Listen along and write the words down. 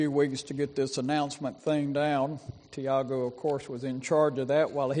Few weeks to get this announcement thing down. Tiago, of course, was in charge of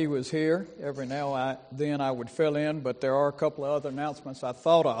that while he was here. Every now and then I would fill in, but there are a couple of other announcements I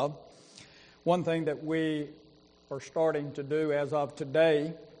thought of. One thing that we are starting to do as of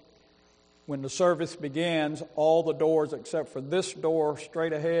today, when the service begins, all the doors except for this door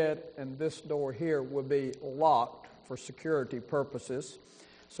straight ahead and this door here will be locked for security purposes.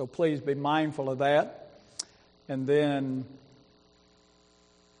 So please be mindful of that. And then,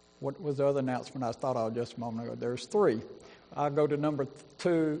 what was the other announcement I thought of just a moment ago? There's three. I'll go to number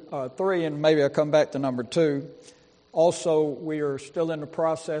three, and maybe I'll come back to number 2. Also, we are still in the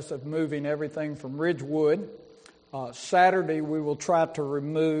process of moving everything from Ridgewood. Saturday, we will try to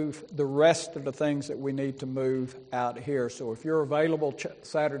remove the rest of the things that we need to move out here. So if you're available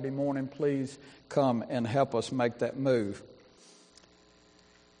Saturday morning, please come and help us make that move.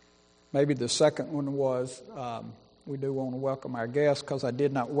 Maybe the second one was... we do want to welcome our guests, because I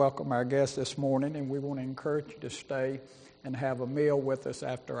did not welcome our guests this morning, and we want to encourage you to stay and have a meal with us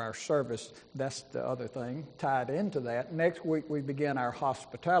after our service. That's the other thing tied into that. Next week we begin our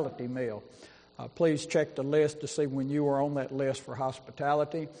hospitality meal. Please check the list to see when you are on that list for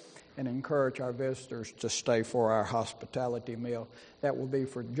hospitality, and encourage our visitors to stay for our hospitality meal. That will be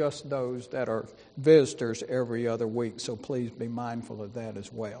for just those that are visitors every other week, so please be mindful of that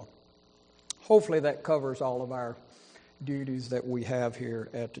as well. Hopefully that covers all of our duties that we have here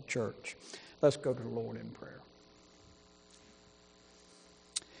at the church. Let's go to the Lord in prayer.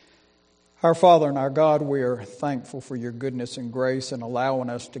 Our Father and our God, we are thankful for your goodness and grace in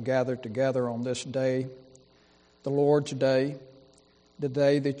allowing us to gather together on this day, the Lord's Day, the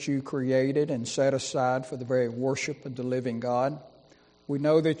day that you created and set aside for the very worship of the living God. We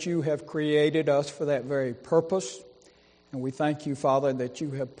know that you have created us for that very purpose, and we thank you, Father, that you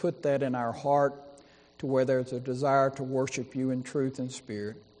have put that in our heart to where there's a desire to worship you in truth and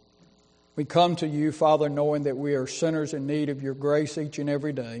spirit. We come to you, Father, knowing that we are sinners in need of your grace each and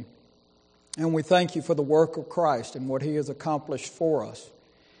every day. And we thank you for the work of Christ and what he has accomplished for us,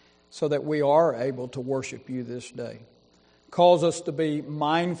 so that we are able to worship you this day. Cause us to be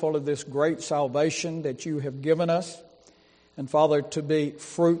mindful of this great salvation that you have given us, and Father, to be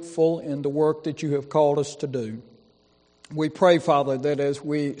fruitful in the work that you have called us to do. We pray, Father, that as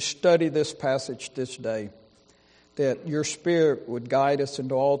we study this passage this day, that your Spirit would guide us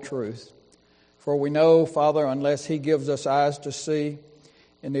into all truth. For we know, Father, unless he gives us eyes to see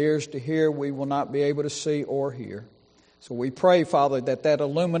and ears to hear, we will not be able to see or hear. So we pray, Father, that that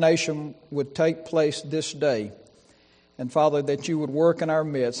illumination would take place this day. And, Father, that you would work in our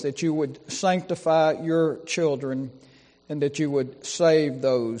midst, that you would sanctify your children, and that you would save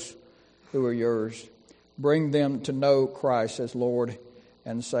those who are yours. Bring them to know Christ as Lord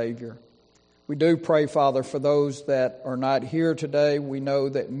and Savior. We do pray, Father, for those that are not here today. We know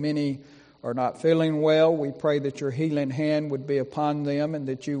that many are not feeling well. We pray that your healing hand would be upon them, and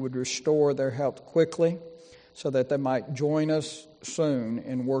that you would restore their health quickly, so that they might join us soon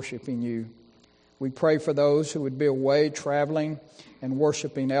in worshiping you. We pray for those who would be away traveling and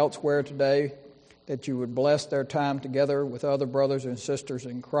worshiping elsewhere today, that you would bless their time together with other brothers and sisters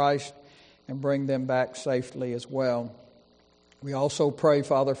in Christ, and bring them back safely as well. We also pray,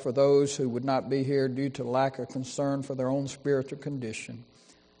 Father, for those who would not be here due to lack of concern for their own spiritual condition.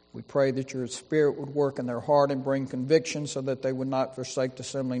 We pray that your Spirit would work in their heart and bring conviction, so that they would not forsake the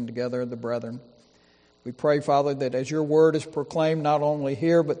assembling together of the brethren. We pray, Father, that as your word is proclaimed not only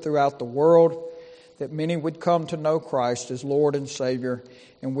here but throughout the world, that many would come to know Christ as Lord and Savior,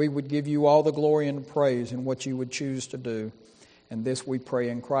 and we would give you all the glory and praise in what you would choose to do. And this we pray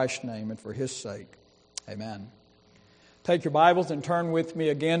in Christ's name and for his sake. Amen. Take your Bibles and turn with me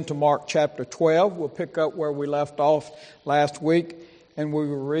again to Mark chapter 12. We'll pick up where we left off last week, and we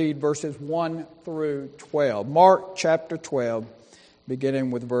will read verses 1 through 12. Mark chapter 12,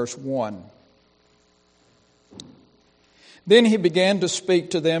 beginning with verse 1. Then he began to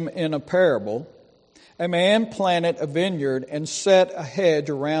speak to them in a parable. A man planted a vineyard and set a hedge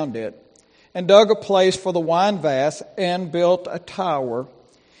around it, and dug a place for the wine vats, and built a tower,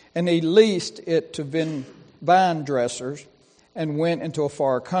 and he leased it to vine dressers, and went into a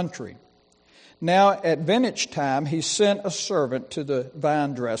far country. Now at vintage time he sent a servant to the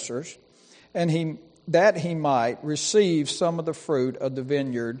vine dressers, and he might receive some of the fruit of the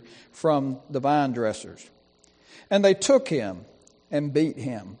vineyard from the vine dressers. And they took him and beat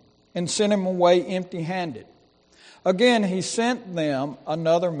him, and sent him away empty-handed. Again he sent them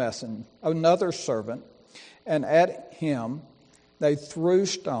another servant, and at him they threw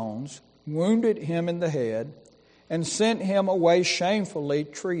stones, wounded him in the head, and sent him away shamefully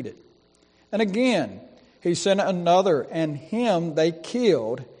treated. And again he sent another, and him they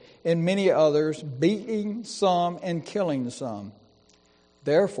killed, and many others, beating some and killing some.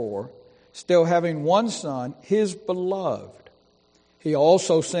 Therefore, still having one son, his beloved, he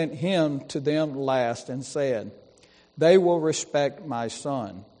also sent him to them last and said, They will respect my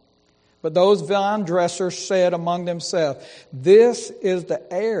son. But those vine dressers said among themselves, This is the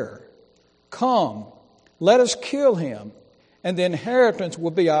heir. Come, let us kill him, and the inheritance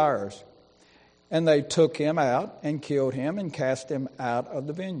will be ours. And they took him out and killed him and cast him out of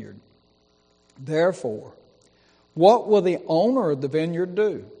the vineyard. Therefore, what will the owner of the vineyard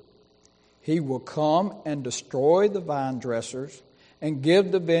do? He will come and destroy the vine dressers and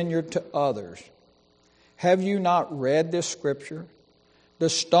give the vineyard to others. Have you not read this scripture? The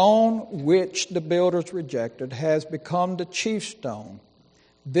stone which the builders rejected has become the chief stone.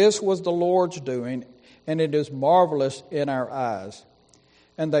 This was the Lord's doing, and it is marvelous in our eyes.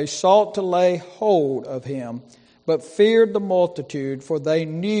 And they sought to lay hold of him, but feared the multitude, for they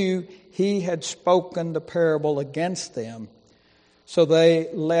knew he had spoken the parable against them. So they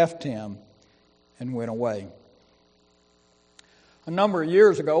left him and went away. A number of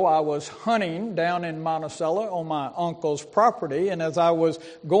years ago, I was hunting down in Monticello on my uncle's property, and as I was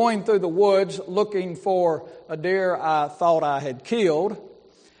going through the woods looking for a deer I thought I had killed,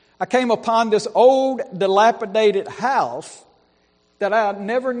 I came upon this old, dilapidated house that I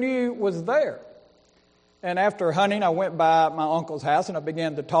never knew was there. And after hunting, I went by my uncle's house and I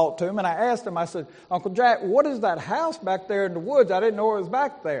began to talk to him. And I asked him, I said, Uncle Jack, what is that house back there in the woods? I didn't know it was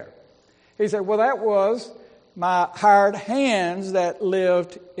back there. He said, well, that was my hired hands that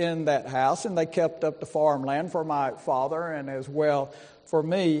lived in that house. And they kept up the farmland for my father and as well for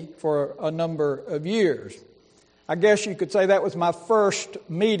me for a number of years. I guess you could say that was my first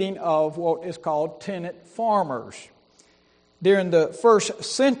meeting of what is called tenant farmers. During the first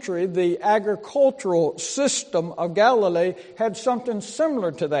century, the agricultural system of Galilee had something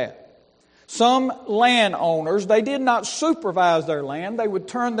similar to that. Some landowners, they did not supervise their land. They would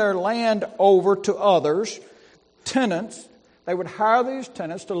turn their land over to others, tenants. They would hire these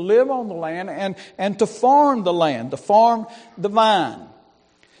tenants to live on the land and to farm the land, to farm the vine.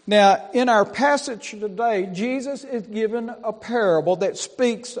 Now, in our passage today, Jesus is given a parable that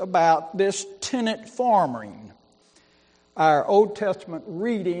speaks about this tenant farming. Our Old Testament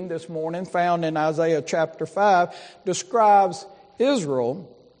reading this morning, found in Isaiah chapter 5, describes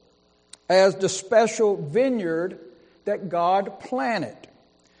Israel as the special vineyard that God planted.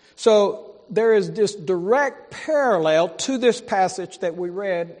 So there is this direct parallel to this passage that we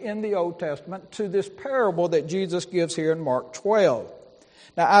read in the Old Testament, to this parable that Jesus gives here in Mark 12.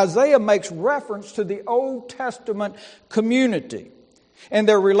 Now Isaiah makes reference to the Old Testament community and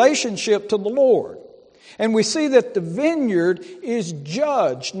their relationship to the Lord. And we see that the vineyard is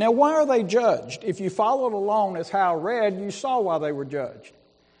judged. Now, why are they judged? If you followed along as how I read, you saw why they were judged.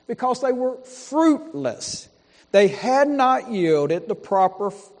 Because they were fruitless. They had not yielded the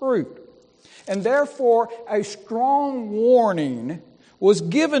proper fruit. And therefore, a strong warning was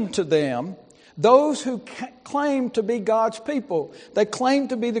given to them, those who claimed to be God's people. They claimed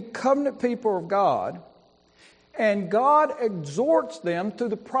to be the covenant people of God. And God exhorts them through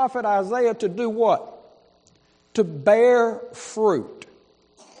the prophet Isaiah to do what? To bear fruit.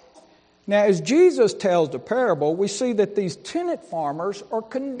 Now, as Jesus tells the parable, we see that these tenant farmers are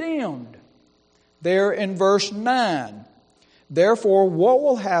condemned. There in verse 9. Therefore, what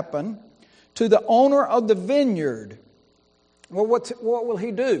will happen to the owner of the vineyard? Well, what will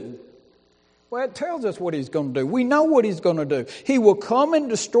he do? Well, it tells us what he's going to do. We know what he's going to do. He will come and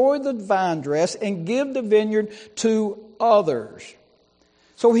destroy the vine dress and give the vineyard to others.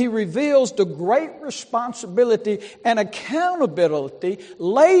 So he reveals the great responsibility and accountability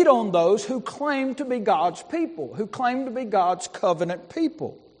laid on those who claim to be God's people, who claim to be God's covenant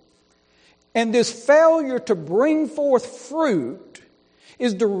people. And this failure to bring forth fruit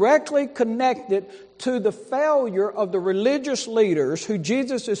is directly connected to the failure of the religious leaders who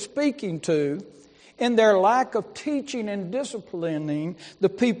Jesus is speaking to in their lack of teaching and disciplining the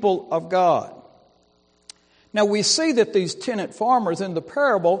people of God. Now we see that these tenant farmers in the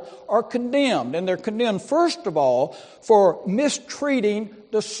parable are condemned. And they're condemned first of all for mistreating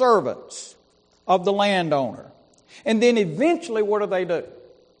the servants of the landowner. And then eventually what do?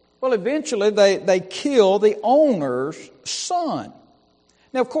 Well, eventually they kill the owner's son.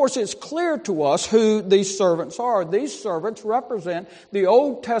 Now, of course, it's clear to us who these servants are. These servants represent the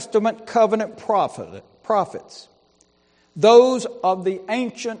Old Testament covenant prophets. Those of the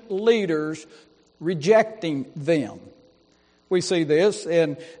ancient leaders rejecting them. We see this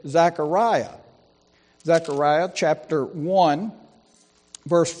in Zechariah. Zechariah chapter 1,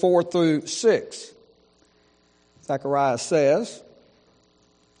 verse 4 through 6. Zechariah says,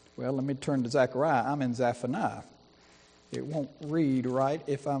 Well, let me turn to Zechariah. I'm in Zephaniah. It won't read right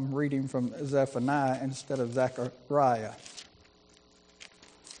if I'm reading from Zephaniah instead of Zechariah.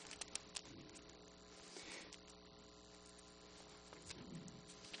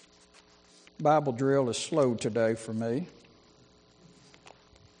 Bible drill is slow today for me.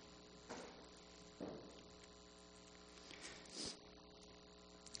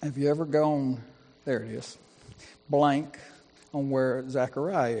 Have you ever gone, there it is, blank on where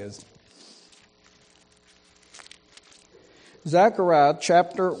Zechariah is? Zechariah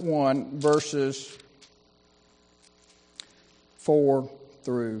chapter 1, verses 4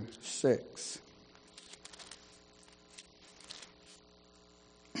 through 6.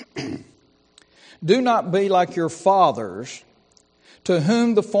 Do not be like your fathers, to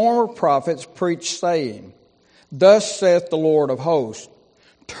whom the former prophets preached, saying, Thus saith the Lord of hosts,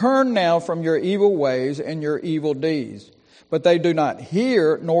 Turn now from your evil ways and your evil deeds. But they do not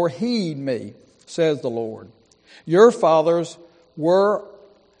hear nor heed me, says the Lord. Your fathers, where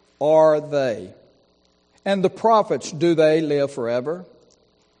are they? And the prophets, do they live forever?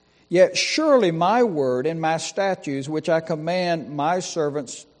 Yet surely my word and my statutes, which I command my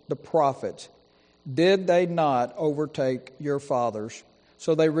servants the prophets, did they not overtake your fathers?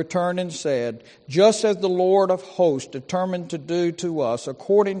 So they returned and said, Just as the Lord of hosts determined to do to us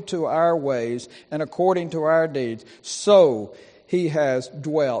according to our ways and according to our deeds, so he has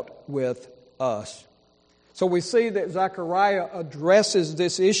dwelt with us. So we see that Zechariah addresses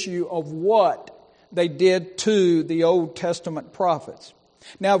this issue of what they did to the Old Testament prophets.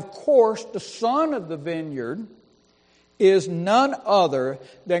 Now, of course, the son of the vineyard is none other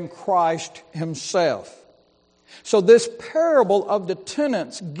than Christ himself. So this parable of the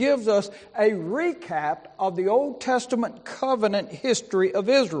tenants gives us a recap of the Old Testament covenant history of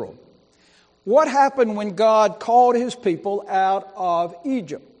Israel. What happened when God called his people out of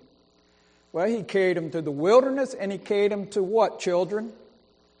Egypt? Well, he carried them through the wilderness, and he carried them to what, children?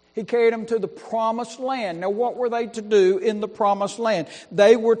 He carried them to the promised land. Now, what were they to do in the promised land?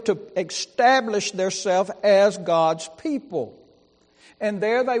 They were to establish themselves as God's people. And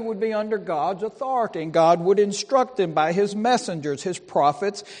there they would be under God's authority, and God would instruct them by his messengers, his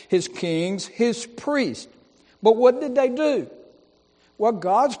prophets, his kings, his priests. But what did they do? Well,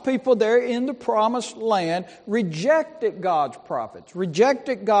 God's people there in the promised land rejected God's prophets,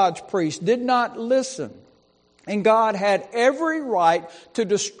 rejected God's priests, did not listen. And God had every right to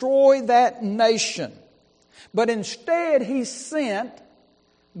destroy that nation. But instead, he sent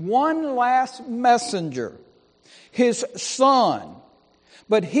one last messenger, his son.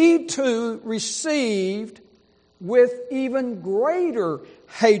 But he too received with even greater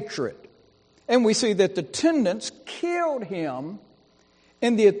hatred. And we see that the tenants killed him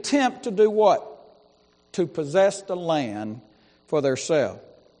in the attempt to do what? To possess the land for themselves.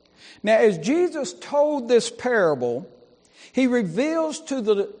 Now, as Jesus told this parable, he reveals to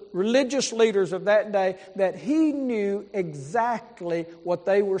the religious leaders of that day that he knew exactly what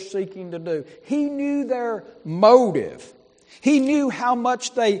they were seeking to do. He knew their motive. He knew how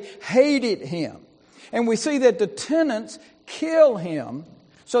much they hated him. And we see that the tenants kill him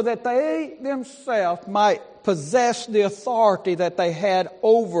so that they themselves might possess the authority that they had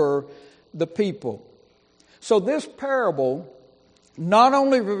over the people. So this parable not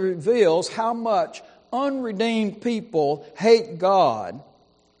only reveals how much unredeemed people hate God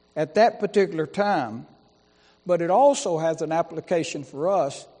at that particular time, but it also has an application for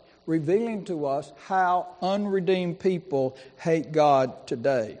us, revealing to us how unredeemed people hate God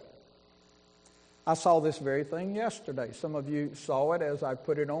today. I saw this very thing yesterday. Some of you saw it as I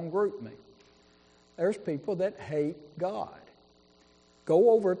put it on GroupMe. There's people that hate God.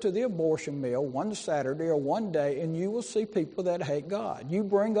 Go over to the abortion mill one Saturday or one day, and you will see people that hate God. You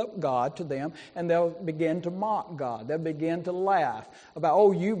bring up God to them, and they'll begin to mock God. They'll begin to laugh about,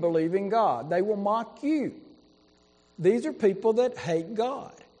 oh, you believe in God. They will mock you. These are people that hate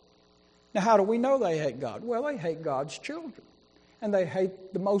God. Now, how do we know they hate God? Well, they hate God's children. And they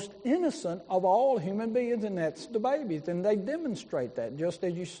hate the most innocent of all human beings, and that's the babies. And they demonstrate that, just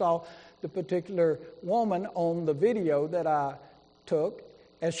as you saw the particular woman on the video that I took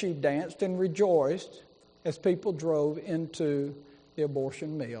as she danced and rejoiced as people drove into the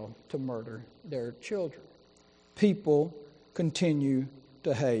abortion mill to murder their children. People continue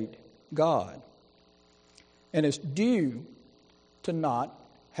to hate God. And it's due to not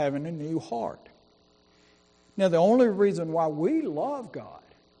having a new heart. Now, the only reason why we love God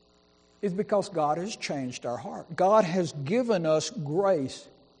is because God has changed our heart. God has given us grace.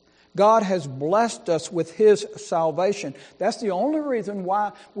 God has blessed us with his salvation. That's the only reason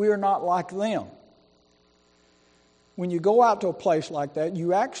why we are not like them. when you go out to a place like that,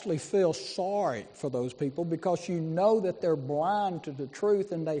 you actually feel sorry for those people because you know that they're blind to the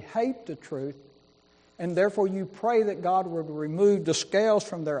truth and they hate the truth. And therefore you pray that God would remove the scales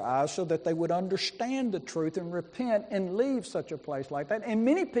from their eyes so that they would understand the truth and repent and leave such a place like that. And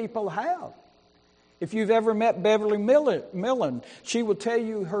many people have. If you've ever met Beverly Millen, she will tell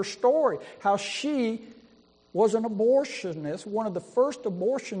you her story, how she was an abortionist, one of the first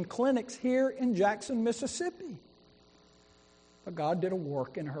abortion clinics here in Jackson, Mississippi. But God did a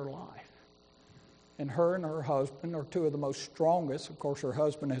work in her life. And her husband are two of the most strongest, of course her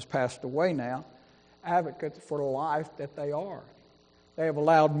husband has passed away now, advocates for the life that they are. They have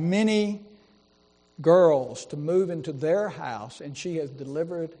allowed many girls to move into their house, and she has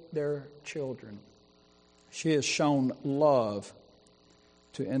delivered their children. She has shown love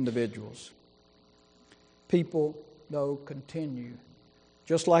to individuals. People, though, continue,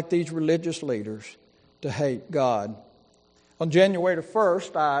 just like these religious leaders, to hate God. On January the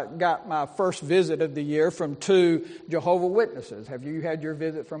 1st, I got my first visit of the year from 2 Jehovah's Witnesses. Have you had your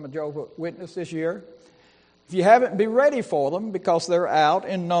visit from a Jehovah's Witness this year? If you haven't, be ready for them because they're out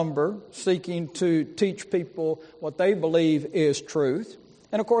in number seeking to teach people what they believe is truth.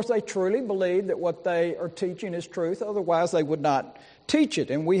 And of course, they truly believe that what they are teaching is truth. Otherwise, they would not teach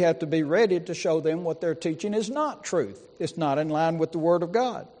it. And we have to be ready to show them what they're teaching is not truth. It's not in line with the Word of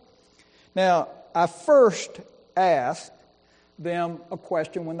God. Now, I first asked them a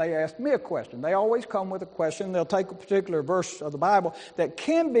question when they asked me a question. They always come with a question. They'll take a particular verse of the Bible that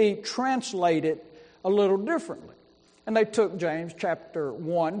can be translated a little differently. And they took James chapter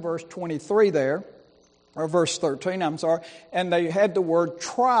 1, verse 23 there, or verse 13, and they had the word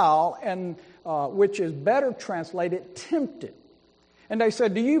trial, and which is better translated tempted. And they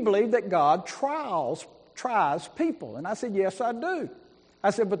said, do you believe that God tries people? And I said, yes, I do.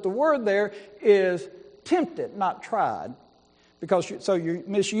 I said, but the word there is tempted, not tried. So you're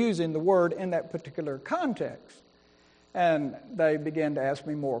misusing the word in that particular context. And they began to ask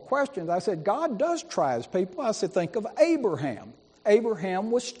me more questions. I said, God does try his people. I said, think of Abraham. Abraham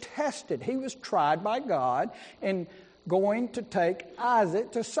was tested. He was tried by God in going to take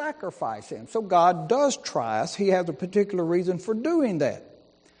Isaac to sacrifice him. So God does try us. He has a particular reason for doing that.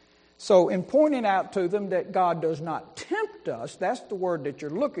 So in pointing out to them that God does not tempt us, that's the word that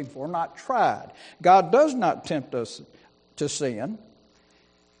you're looking for, not tried. God does not tempt us to sin.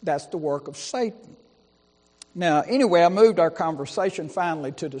 That's the work of Satan. Now, anyway, I moved our conversation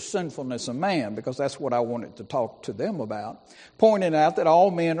finally to the sinfulness of man because that's what I wanted to talk to them about, pointing out that all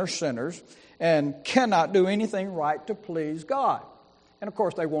men are sinners and cannot do anything right to please God. And, of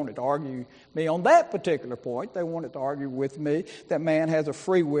course, they wanted to argue me on that particular point. They wanted to argue with me that man has a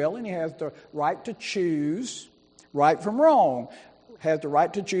free will and he has the right to choose right from wrong, has the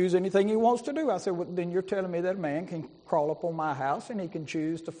right to choose anything he wants to do. I said, well, then you're telling me that a man can crawl up on my house and he can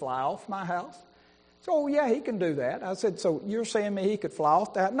choose to fly off my house? So, yeah, he can do that. I said, so you're saying me he could fly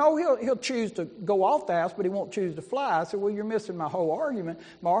off the house? No, he'll choose to go off the house, but he won't choose to fly. I said, well, you're missing my whole argument.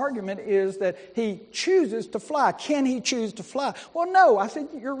 My argument is that he chooses to fly. Can he choose to fly? Well, no. I said,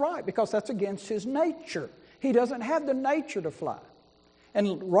 you're right, because that's against his nature. He doesn't have the nature to fly.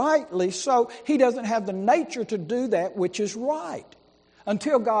 And rightly so, he doesn't have the nature to do that which is right.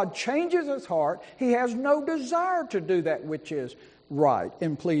 Until God changes his heart, he has no desire to do that which is right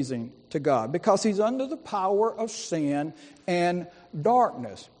and pleasing to God because he's under the power of sin and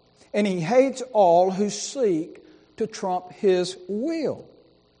darkness. And he hates all who seek to trump his will.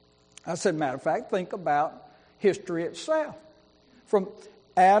 I said, matter of fact, think about history itself. From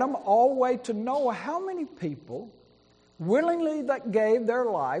Adam all the way to Noah, how many people willingly that gave their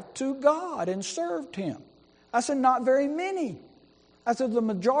life to God and served him? I said, not very many. I said, the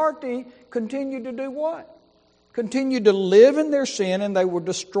majority continued to do what? Continued to live in their sin, and they were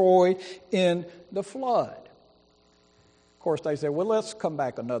destroyed in the flood. Of course, they said, well, let's come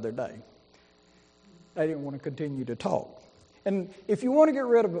back another day. They didn't want to continue to talk. And if you want to get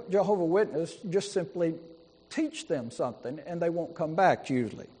rid of Jehovah's Witness, just simply teach them something, and they won't come back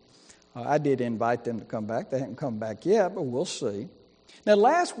usually. I did invite them to come back. They haven't come back yet, but we'll see. Now,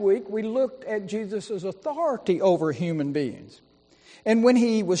 last week, we looked at Jesus' authority over human beings. And when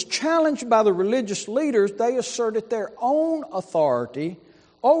he was challenged by the religious leaders, they asserted their own authority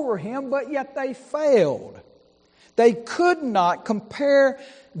over him, but yet they failed. They could not compare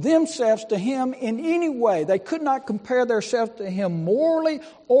themselves to him in any way. They could not compare themselves to him morally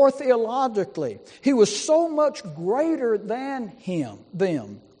or theologically. He was so much greater than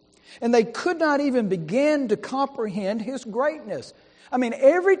them. And they could not even begin to comprehend his greatness. I mean,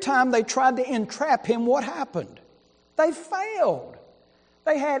 every time they tried to entrap him, what happened? They failed.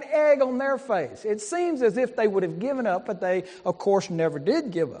 They had egg on their face. It seems as if they would have given up, but they, of course, never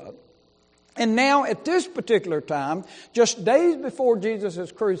did give up. And now at this particular time, just days before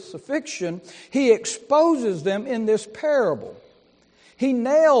Jesus' crucifixion, he exposes them in this parable. He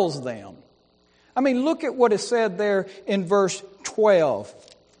nails them. I mean, look at what is said there in verse 12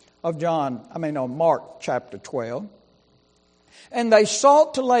 of Mark chapter 12. And they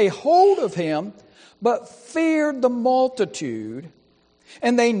sought to lay hold of him, but feared the multitude,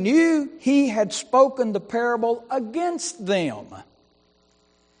 and they knew he had spoken the parable against them.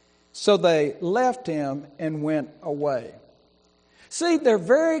 So they left him and went away. See, their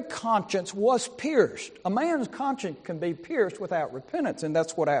very conscience was pierced. A man's conscience can be pierced without repentance, and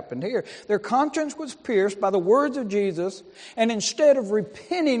that's what happened here. Their conscience was pierced by the words of Jesus, and instead of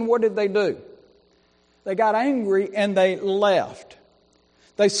repenting, what did they do? They got angry and they left.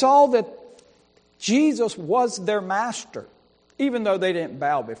 They saw that Jesus was their master, even though they didn't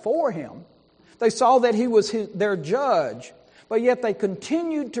bow before him. They saw that he was their judge, but yet they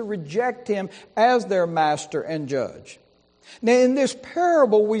continued to reject him as their master and judge. Now, in this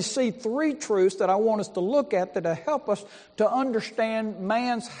parable, we see three truths that I want us to look at that help us to understand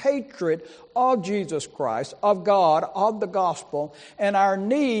man's hatred of Jesus Christ, of God, of the gospel, and our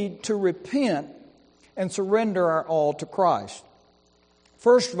need to repent and surrender our all to Christ.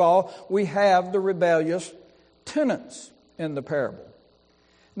 First of all, we have the rebellious tenants in the parable.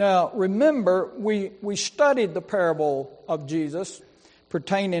 Now, remember, we studied the parable of Jesus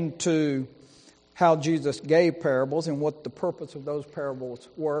pertaining to how Jesus gave parables and what the purpose of those parables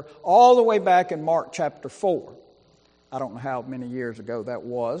were, all the way back in Mark chapter 4. I don't know how many years ago that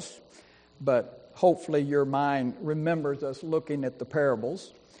was, but hopefully your mind remembers us looking at the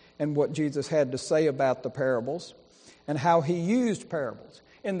parables and what Jesus had to say about the parables and how he used parables.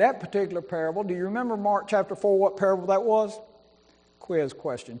 In that particular parable, do you remember Mark chapter 4, what parable that was? Quiz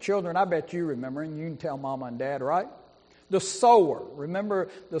question. Children, I bet you remember, and you can tell Mama and Dad, right? The sower. Remember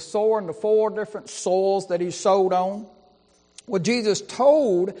the sower and the 4 different soils that he sowed on? Well, Jesus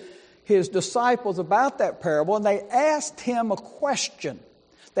told his disciples about that parable, and they asked him a question.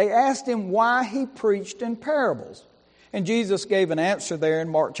 They asked him why he preached in parables. And Jesus gave an answer there in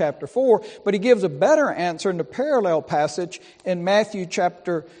Mark chapter 4, but he gives a better answer in the parallel passage in Matthew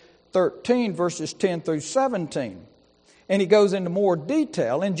chapter 13, verses 10 through 17. And he goes into more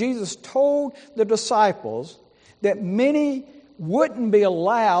detail. And Jesus told the disciples that many wouldn't be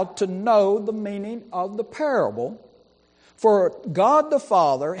allowed to know the meaning of the parable, for God the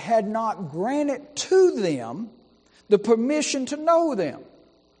Father had not granted to them the permission to know them.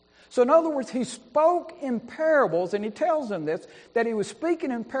 So in other words, he spoke in parables, and he tells them this, that he was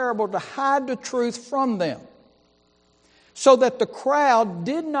speaking in parable to hide the truth from them, so that the crowd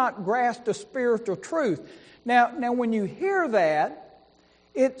did not grasp the spiritual truth. Now when you hear that,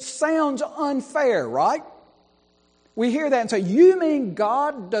 it sounds unfair, right? We hear that and say, you mean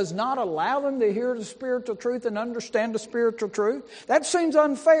God does not allow them to hear the spiritual truth and understand the spiritual truth? That seems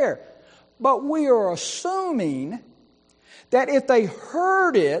unfair. But we are assuming that if they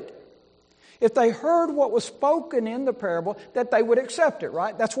heard it, if they heard what was spoken in the parable, that they would accept it,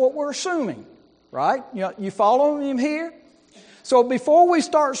 right? That's what we're assuming, right? You follow him here? So before we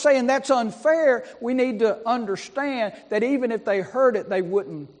start saying that's unfair, we need to understand that even if they heard it, they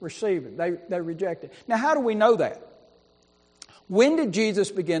wouldn't receive it. They reject it. Now, how do we know that? When did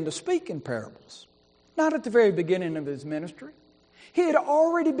Jesus begin to speak in parables? Not at the very beginning of his ministry. He had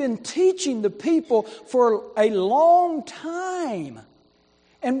already been teaching the people for a long time.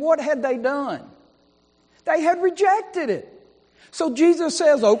 And what had they done? They had rejected it. So Jesus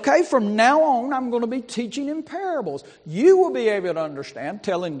says, okay, from now on, I'm going to be teaching in parables. You will be able to understand,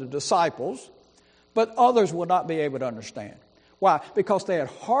 telling the disciples, but others will not be able to understand. Why? Because they had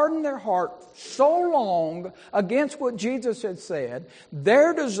hardened their heart so long against what Jesus had said.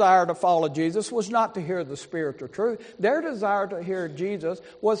 Their desire to follow Jesus was not to hear the spiritual truth. Their desire to hear Jesus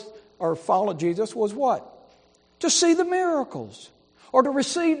follow Jesus was what? To see the miracles or to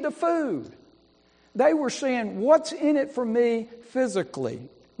receive the food. They were saying, what's in it for me physically,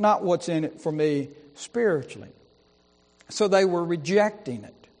 not what's in it for me spiritually. So they were rejecting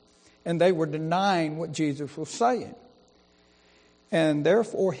it, and they were denying what Jesus was saying. And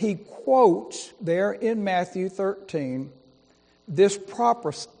therefore, he quotes there in Matthew 13 this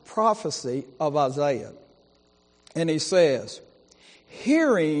prophecy of Isaiah. And he says,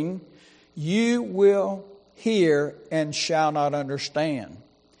 hearing you will hear and shall not understand.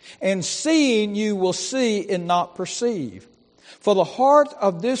 And seeing you will see and not perceive. For the heart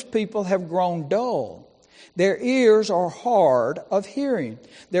of this people have grown dull. Their ears are hard of hearing.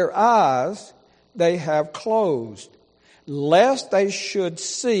 Their eyes they have closed. lest they should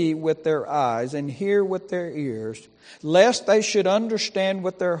see with their eyes and hear with their ears, lest they should understand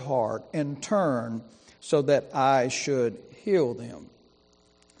with their heart and turn so that I should heal them.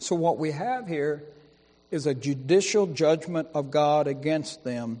 So what we have here is a judicial judgment of God against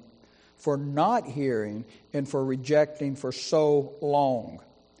them for not hearing and for rejecting for so long.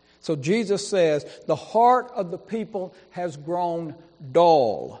 So Jesus says, the heart of the people has grown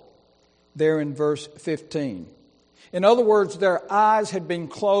dull, there in verse 15. In other words, their eyes had been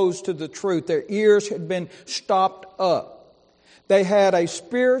closed to the truth. Their ears had been stopped up. They had a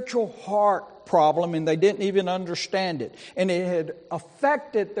spiritual heart problem and they didn't even understand it. And it had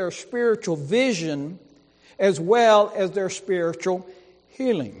affected their spiritual vision as well as their spiritual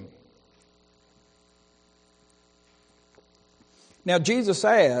healing. Now Jesus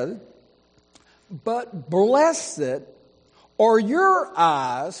said, but blessed are your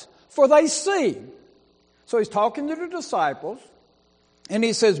eyes, for they see. So he's talking to the disciples, and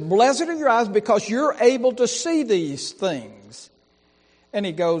he says, blessed are your eyes because you're able to see these things. And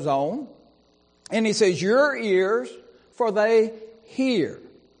he goes on, and he says, your ears, for they hear.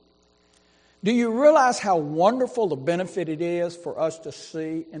 Do you realize how wonderful the benefit it is for us to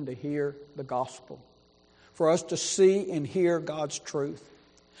see and to hear the gospel? For us to see and hear God's truth?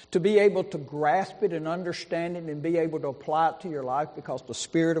 To be able to grasp it and understand it and be able to apply it to your life because the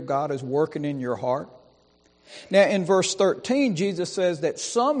Spirit of God is working in your heart? Now in verse 13, Jesus says that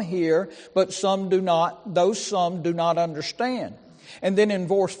some hear, but some do not. Those some do not understand. And then in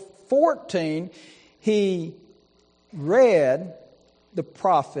verse 14, he read the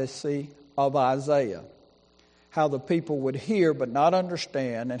prophecy of Isaiah. How the people would hear but not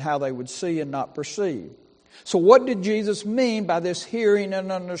understand, and how they would see and not perceive. So what did Jesus mean by this hearing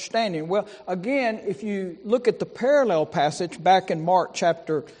and understanding? Well, again, if you look at the parallel passage back in Mark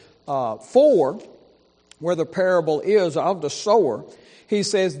chapter 4, where the parable is of the sower, he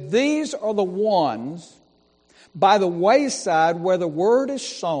says, these are the ones by the wayside where the word is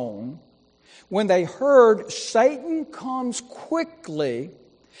sown. When they heard, Satan comes quickly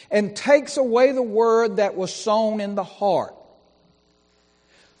and takes away the word that was sown in the heart.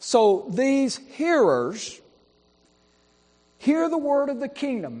 So these hearers hear the word of the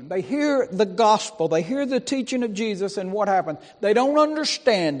kingdom. They hear the gospel. They hear the teaching of Jesus, and what happens? They don't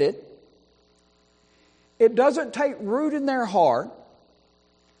understand it. It doesn't take root in their heart.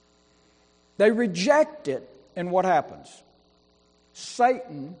 They reject it, and what happens?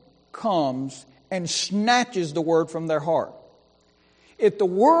 Satan comes and snatches the word from their heart. If the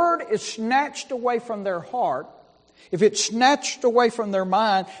word is snatched away from their heart, if it's snatched away from their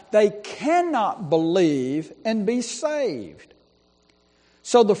mind, they cannot believe and be saved.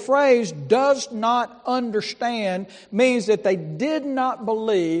 So the phrase does not understand means that they did not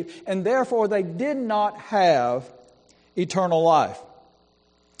believe, and therefore they did not have eternal life.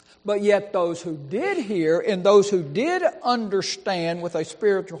 But yet those who did hear and those who did understand with a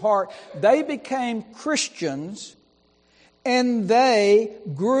spiritual heart, they became Christians. And they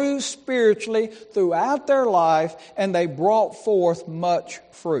grew spiritually throughout their life, and they brought forth much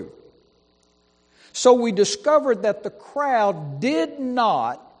fruit. So we discovered that the crowd did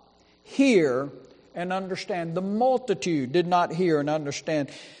not hear and understand. The multitude did not hear and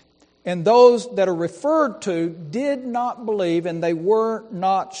understand. And those that are referred to did not believe, and they were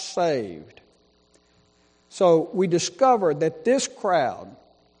not saved. So we discovered that this crowd,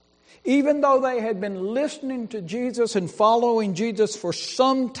 even though they had been listening to Jesus and following Jesus for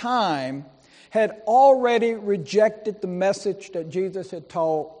some time, had already rejected the message that Jesus had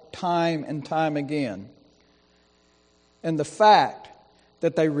taught time and time again. And the fact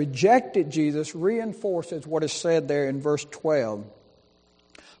that they rejected Jesus reinforces what is said there in verse 12.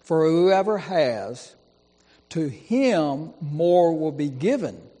 For whoever has, to him more will be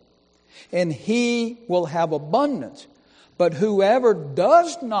given, and he will have abundance. But whoever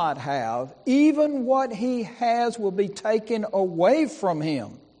does not have, even what he has will be taken away from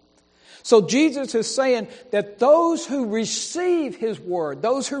him. So Jesus is saying that those who receive His Word,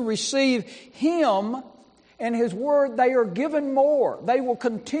 those who receive Him and His Word, they are given more. They will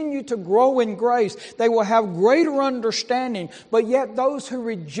continue to grow in grace. They will have greater understanding. But yet those who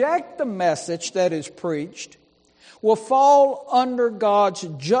reject the message that is preached will fall under God's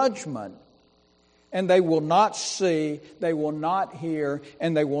judgment. And they will not see, they will not hear,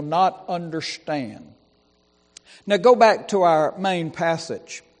 and they will not understand. Now go back to our main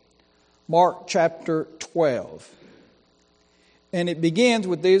passage, Mark chapter 12. And it begins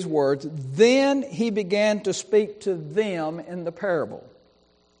with these words, "Then he began to speak to them in the parable."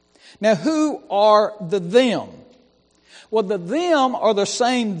 Now who are the them? Well, the them are the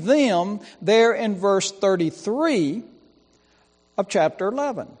same them there in verse 33 of chapter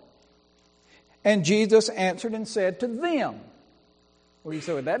 11. And Jesus answered and said to them. Well, you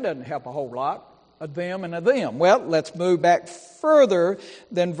say, well, that doesn't help a whole lot. A them and a them. Well, let's move back further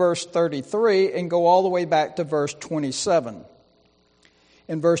than verse 33 and go all the way back to verse 27.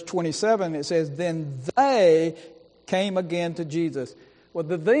 In verse 27 it says, then they came again to Jesus. Well,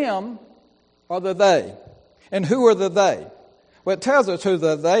 the them are the they. And who are the they? Well, it tells us who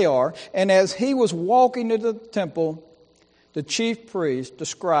the they are. And as he was walking to the temple, the chief priests, the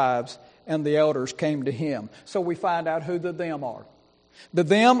scribes, and the elders came to him. So we find out who the them are. The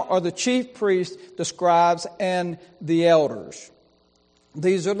them are the chief priests, the scribes, and the elders.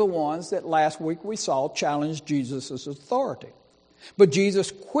 These are the ones that last week we saw challenged Jesus' authority. But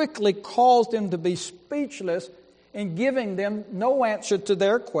Jesus quickly caused them to be speechless in giving them no answer to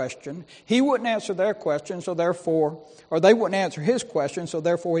their question. He wouldn't answer their question, so therefore, or they wouldn't answer his question, so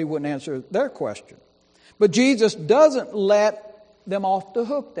therefore he wouldn't answer their question. But Jesus doesn't let them off the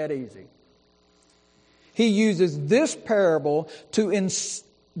hook that easy. He uses this parable to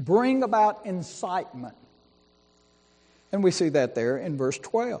bring about incitement. And we see that there in verse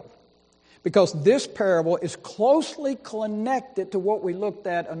 12. Because this parable is closely connected to what we looked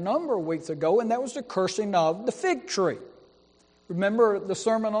at a number of weeks ago, and that was the cursing of the fig tree. Remember the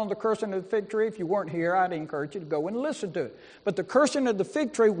sermon on the cursing of the fig tree? If you weren't here, I'd encourage you to go and listen to it. But the cursing of the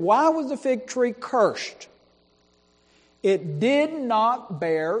fig tree, why was the fig tree cursed? It did not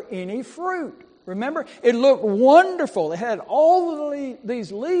bear any fruit. Remember, it looked wonderful. It had all of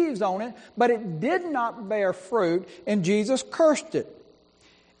these leaves on it, but it did not bear fruit, and Jesus cursed it.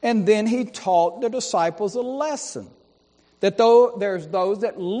 And then he taught the disciples a lesson. That though there's those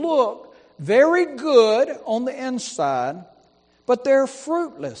that look very good on the inside, but they're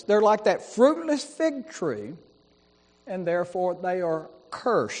fruitless. They're like that fruitless fig tree, and therefore they are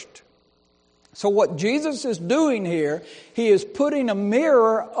cursed. So what Jesus is doing here, he is putting a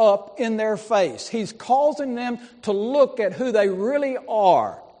mirror up in their face. He's causing them to look at who they really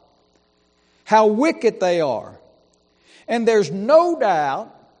are, how wicked they are. And there's no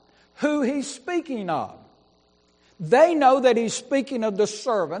doubt who he's speaking of. They know that he's speaking of the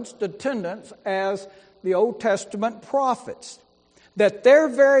servants, the attendants, as the Old Testament prophets, that their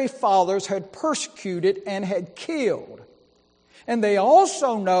very fathers had persecuted and had killed. And they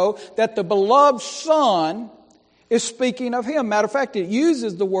also know that the beloved Son is speaking of him. Matter of fact, it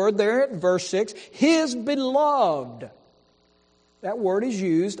uses the word there in verse 6, his beloved. That word is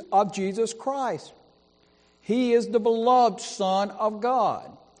used of Jesus Christ. He is the beloved Son of God.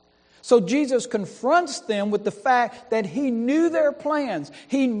 So Jesus confronts them with the fact that he knew their plans.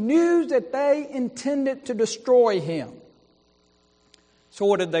 He knew that they intended to destroy him. So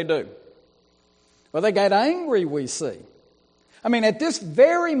what did they do? Well, they got angry, we see. I mean, at this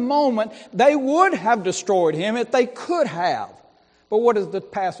very moment, they would have destroyed him if they could have. But what does the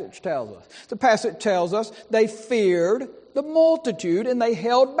passage tell us? The passage tells us they feared the multitude and they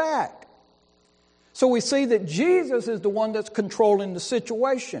held back. So we see that Jesus is the one that's controlling the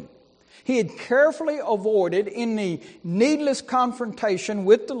situation. He had carefully avoided any needless confrontation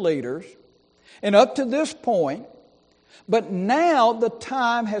with the leaders, and up to this point, but now the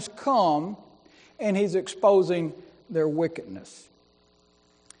time has come and he's exposing their wickedness.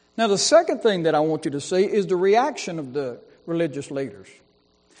 Now, the second thing that I want you to see is the reaction of the religious leaders.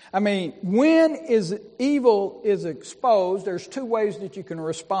 I mean, when evil is exposed, there's two ways that you can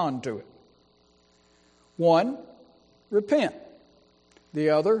respond to it. One, repent. The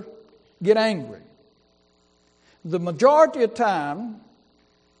other, get angry. The majority of time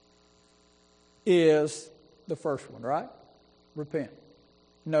is the first one, right? Repent.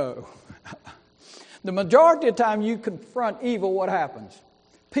 No. The majority of the time you confront evil, what happens?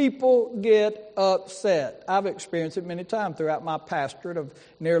 People get upset. I've experienced it many times throughout my pastorate of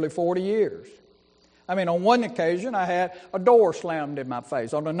nearly 40 years. I mean, on one occasion I had a door slammed in my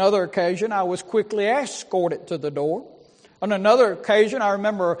face. On another occasion I was quickly escorted to the door. On another occasion, I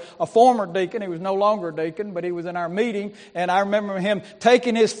remember a former deacon, he was no longer a deacon, but he was in our meeting, and I remember him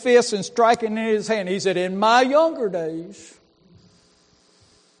taking his fist and striking in his hand. He said, in my younger days.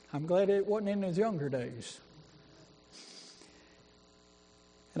 I'm glad it wasn't in his younger days.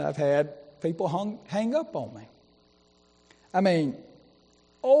 And I've had people hang up on me. I mean,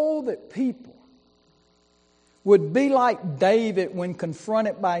 oh, that people would be like David when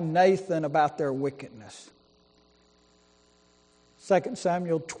confronted by Nathan about their wickedness. 2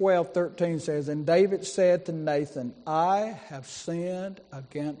 Samuel 12:13 says, and David said to Nathan, I have sinned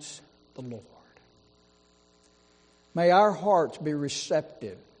against the Lord. May our hearts be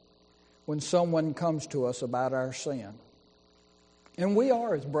receptive when someone comes to us about our sin. And we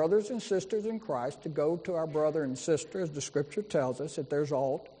are, as brothers and sisters in Christ, to go to our brother and sister, as the Scripture tells us, if there's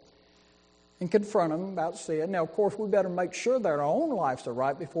aught, and confront them about sin. Now, of course, we better make sure that our own lives are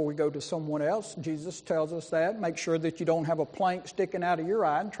right before we go to someone else. Jesus tells us that. Make sure that you don't have a plank sticking out of your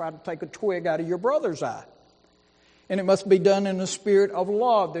eye and try to take a twig out of your brother's eye. And it must be done in a spirit of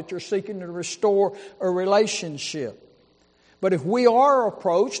love, that you're seeking to restore a relationship. But if we are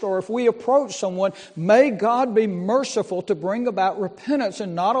approached, or if we approach someone, may God be merciful to bring about repentance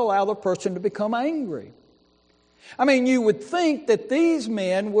and not allow the person to become angry. I mean, you would think that these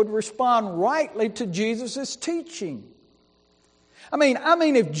men would respond rightly to Jesus' teaching. I mean,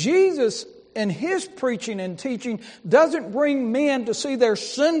 if Jesus and His preaching and teaching doesn't bring men to see their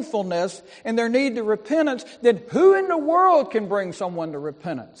sinfulness and their need to repentance, then who in the world can bring someone to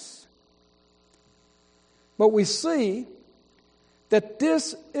repentance? But we see that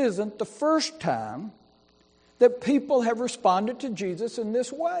this isn't the first time that people have responded to Jesus in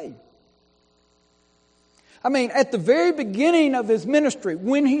this way. I mean, at the very beginning of His ministry,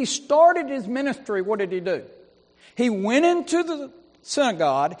 when He started His ministry, what did He do? He went into the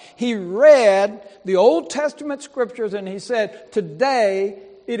synagogue, He read the Old Testament Scriptures, and He said, "Today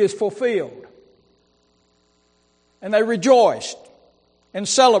it is fulfilled." And they rejoiced and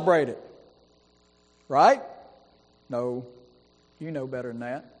celebrated. Right? No. You know better than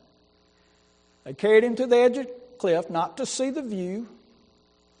that. They carried Him to the edge of the cliff, not to see the view,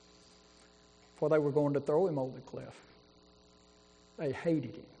 for they were going to throw Him over the cliff. They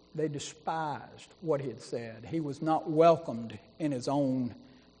hated Him. They despised what He had said. He was not welcomed in His own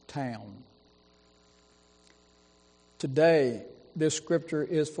town. Today, this Scripture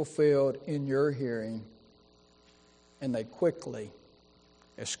is fulfilled in your hearing, and they quickly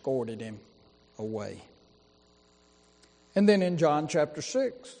escorted Him away. And then in John chapter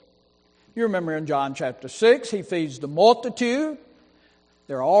 6, you remember in John chapter 6, He feeds the multitude.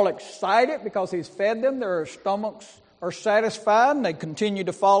 They're all excited because He's fed them. Their stomachs are satisfied, and they continue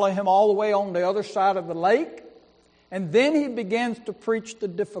to follow Him all the way on the other side of the lake. And then He begins to preach the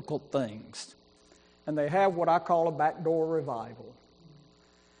difficult things. And they have what I call a backdoor revival.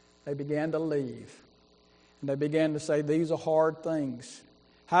 They began to leave. And they began to say, "These are hard things.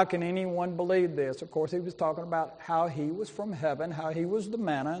 How can anyone believe this?" Of course, He was talking about how He was from heaven, how He was the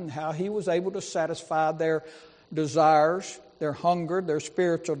manna, and how He was able to satisfy their desires, their hunger, their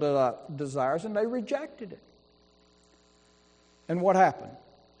spiritual desires, and they rejected it. And what happened?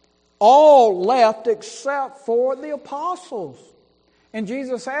 All left except for the apostles. And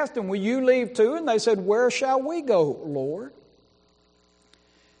Jesus asked them, "Will you leave too?" And they said, "Where shall we go, Lord?"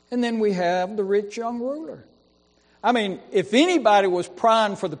 And then we have the rich young ruler. I mean, if anybody was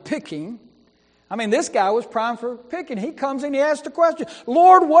primed for the picking, this guy was primed for picking. He comes and he asks the question,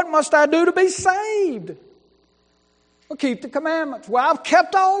 "Lord, what must I do to be saved?" "Well, keep the commandments." "Well, I've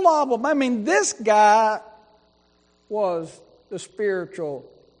kept all of them." This guy was the spiritual,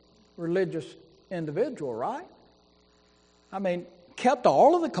 religious individual, right? Kept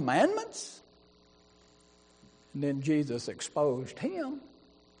all of the commandments. And then Jesus exposed him.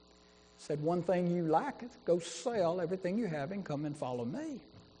 Said, "One thing you lack is go sell everything you have and come and follow me."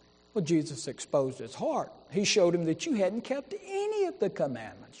 Well, Jesus exposed his heart. He showed him that you hadn't kept any of the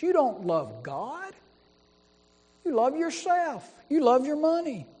commandments. You don't love God. You love yourself. You love your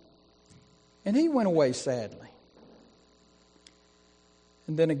money. And he went away sadly.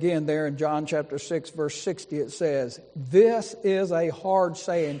 And then again there in John chapter 6, verse 60, it says, "This is a hard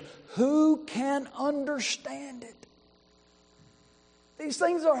saying. Who can understand it?" These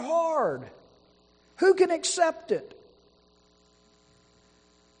things are hard. Who can accept it?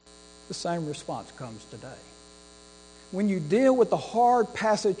 The same response comes today. When you deal with the hard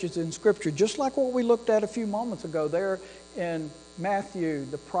passages in Scripture, just like what we looked at a few moments ago there in Matthew,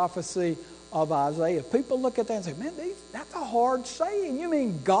 the prophecy of Isaiah, people look at that and say, "Man, that's a hard saying. You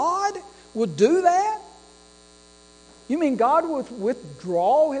mean God would do that? You mean God would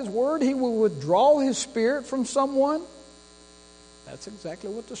withdraw His word? He will withdraw His Spirit from someone?" That's exactly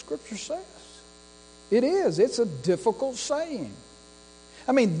what the Scripture says. It is. It's a difficult saying.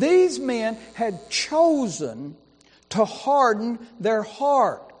 These men had chosen to harden their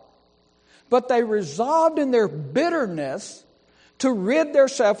heart, but they resolved in their bitterness to rid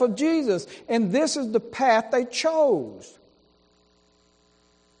themselves of Jesus. And this is the path they chose,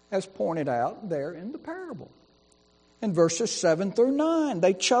 as pointed out there in the parable. In verses 7 through 9,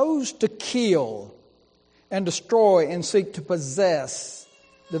 they chose to kill and destroy and seek to possess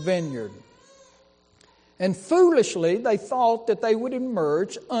the vineyard. And foolishly, they thought that they would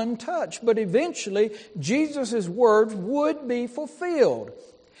emerge untouched. But eventually, Jesus' words would be fulfilled.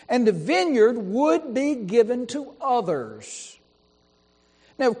 And the vineyard would be given to others.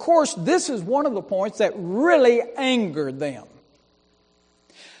 Now, of course, this is one of the points that really angered them.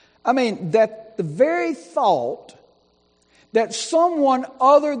 I mean, that the very thought that someone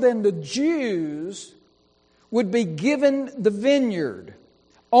other than the Jews would be given the vineyard,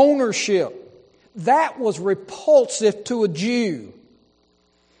 ownership, that was repulsive to a Jew.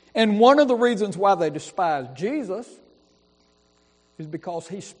 And one of the reasons why they despised Jesus is because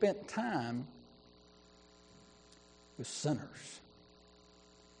he spent time with sinners.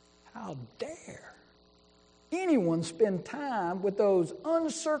 How dare anyone spend time with those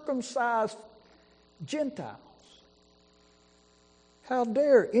uncircumcised Gentiles? How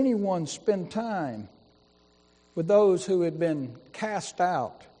dare anyone spend time with those who had been cast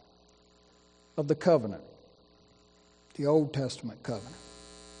out of the covenant, the Old Testament covenant?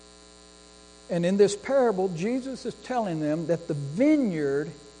 And in this parable, Jesus is telling them that the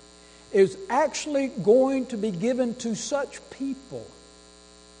vineyard is actually going to be given to such people.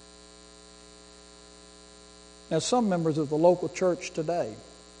 Now, some members of the local church today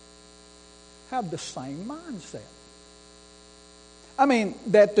have the same mindset. I mean,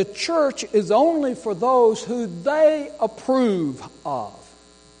 that the church is only for those who they approve of.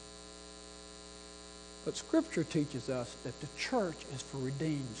 But Scripture teaches us that the church is for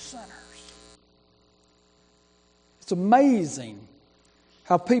redeemed sinners. It's amazing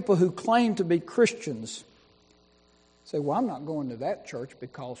how people who claim to be Christians say, well, I'm not going to that church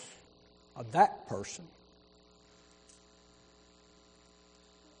because of that person.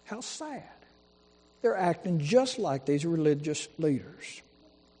 How sad. They're acting just like these religious leaders.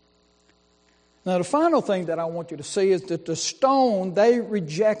 Now, the final thing that I want you to see is that the stone they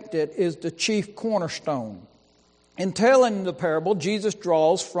rejected is the chief cornerstone. In telling the parable, Jesus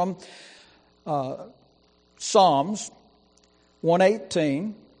draws from Psalms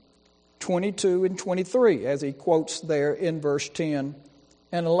 118, 22, and 23, as he quotes there in verse 10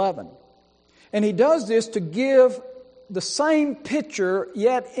 and 11. And he does this to give the same picture,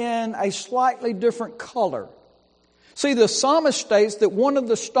 yet in a slightly different color. See, the psalmist states that one of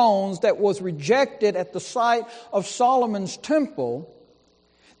the stones that was rejected at the site of Solomon's temple,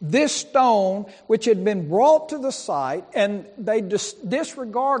 this stone which had been brought to the site, and they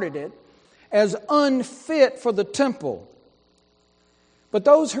disregarded it as unfit for the temple. But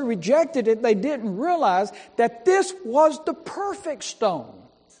those who rejected it, they didn't realize that this was the perfect stone,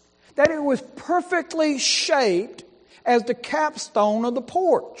 that it was perfectly shaped as the capstone of the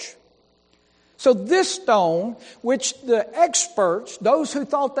porch. So this stone, which the experts, those who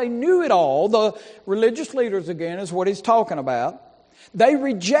thought they knew it all, the religious leaders again is what he's talking about, they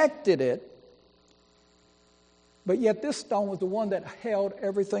rejected it. But yet this stone was the one that held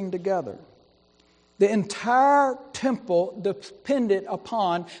everything together. The entire temple depended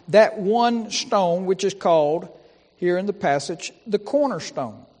upon that one stone, which is called, here in the passage, the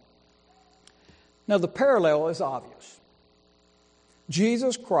cornerstone. Now the parallel is obvious.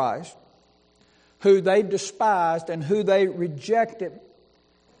 Jesus Christ, who they despised and who they rejected,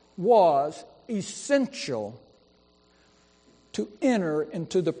 was essential to enter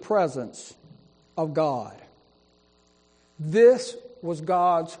into the presence of God. This was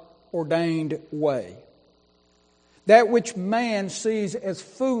God's ordained way. That which man sees as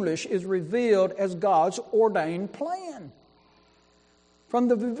foolish is revealed as God's ordained plan. From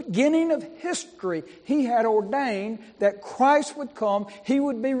the beginning of history, He had ordained that Christ would come, He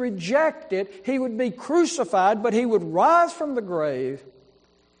would be rejected, He would be crucified, but He would rise from the grave,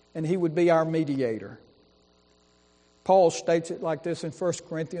 and He would be our mediator. Paul states it like this in 1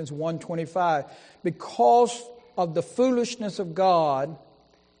 Corinthians 1:25, because the foolishness of God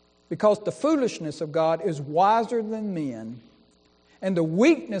is wiser than men, and the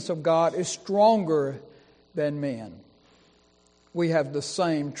weakness of God is stronger than men. We have the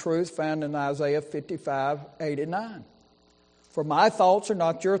same truth found in Isaiah 55:8-9. For my thoughts are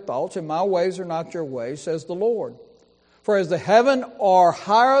not your thoughts, and my ways are not your ways, says the Lord. For as the heaven are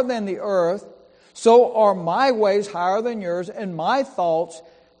higher than the earth, so are my ways higher than yours, and my thoughts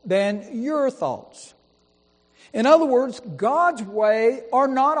than your thoughts. In other words, God's way are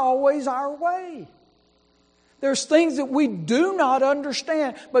not always our way. There's things that we do not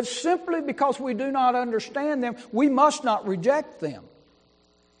understand, but simply because we do not understand them, we must not reject them.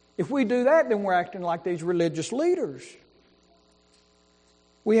 If we do that, then we're acting like these religious leaders.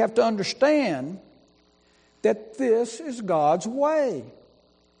 We have to understand that this is God's way.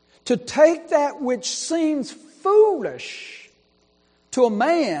 To take that which seems foolish to a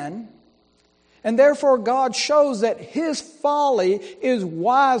man, and therefore God shows that His folly is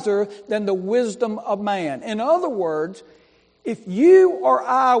wiser than the wisdom of man. In other words, if you or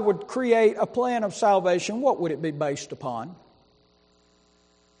I would create a plan of salvation, what would it be based upon?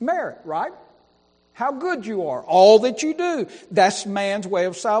 merit, right? How good you are, all that you do. That's man's way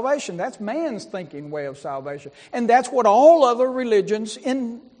of salvation. That's man's thinking way of salvation. And that's what all other religions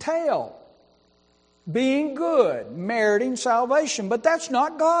entail. Being good, meriting salvation. But that's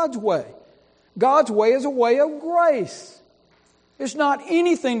not God's way. God's way is a way of grace. It's not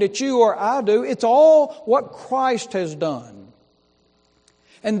anything that you or I do. It's all what Christ has done.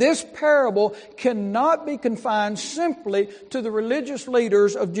 And this parable cannot be confined simply to the religious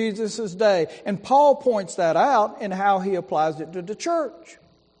leaders of Jesus' day. And Paul points that out in how he applies it to the church.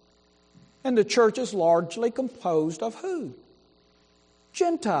 And the church is largely composed of who?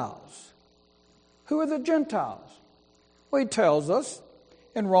 Gentiles. Who are the Gentiles? Well, he tells us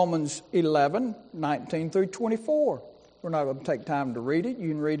in Romans 11, 19 through 24. We're not going to take time to read it. You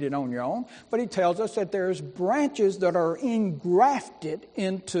can read it on your own. But he tells us that there's branches that are engrafted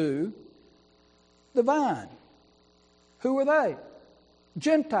into the vine. Who are they?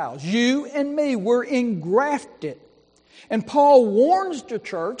 Gentiles. You and me. We're engrafted. And Paul warns the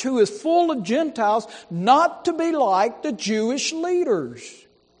church, who is full of Gentiles, not to be like the Jewish leaders.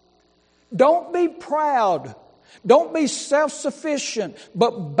 Don't be proud. Don't be self-sufficient.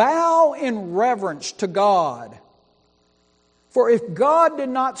 But bow in reverence to God. For if God did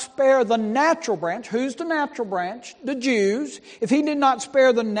not spare the natural branch, who's the natural branch? The Jews. If He did not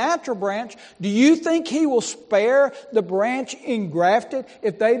spare the natural branch, do you think He will spare the branch engrafted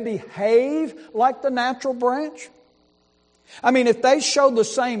if they behave like the natural branch? I mean, if they show the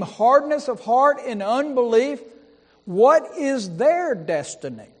same hardness of heart and unbelief, what is their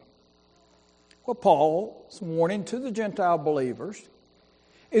destiny? Well, Paul's warning to the Gentile believers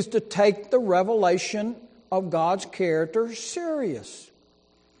is to take the revelation of God's character serious.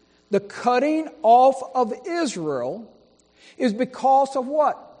 The cutting off of Israel is because of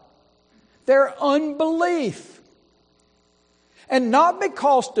what? Their unbelief. And not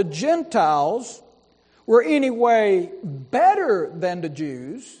because the Gentiles were any way better than the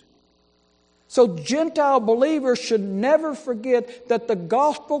Jews. So Gentile believers should never forget that the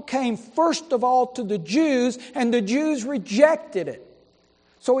gospel came first of all to the Jews, and the Jews rejected it.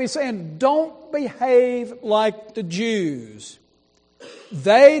 So he's saying, don't behave like the Jews.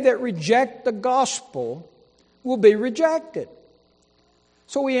 They that reject the gospel will be rejected.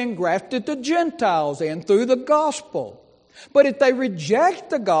 So he engrafted the Gentiles in through the gospel. But if they reject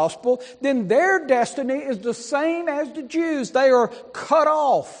the gospel, then their destiny is the same as the Jews. They are cut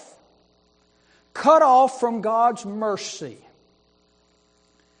off. Cut off from God's mercy.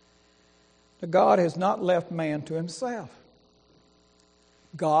 But God has not left man to himself.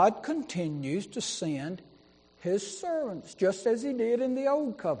 God continues to send His servants, just as He did in the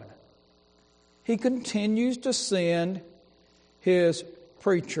Old Covenant. He continues to send His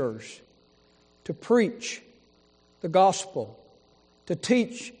preachers to preach the gospel, to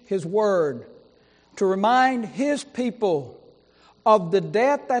teach His word, to remind His people of the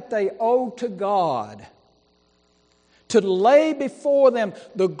debt that they owe to God, to lay before them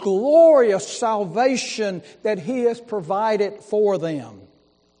the glorious salvation that He has provided for them.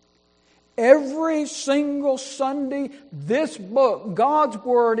 Every single Sunday, this book, God's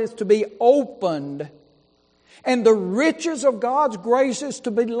Word, is to be opened, and the riches of God's grace is to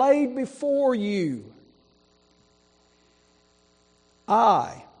be laid before you.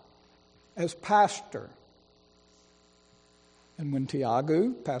 I, as pastor, and when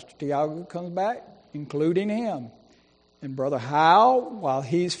Pastor Tiago comes back, including him, and Brother Howell, while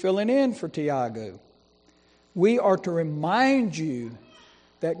he's filling in for Tiago, we are to remind you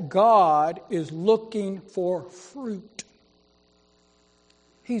that God is looking for fruit.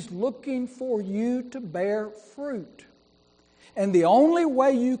 He's looking for you to bear fruit. And the only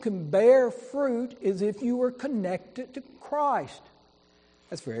way you can bear fruit is if you are connected to Christ.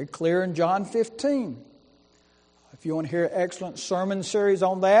 That's very clear in John 15. If you want to hear an excellent sermon series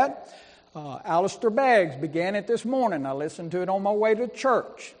on that, Alistair Baggs began it this morning. I listened to it on my way to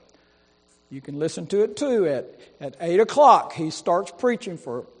church. You can listen to it too at 8 o'clock. He starts preaching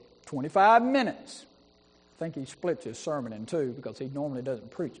for 25 minutes. I think he splits his sermon in two because he normally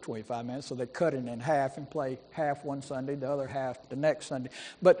doesn't preach 25 minutes. So they cut it in half and play half one Sunday, the other half the next Sunday.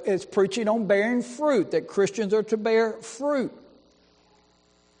 But it's preaching on bearing fruit, that Christians are to bear fruit.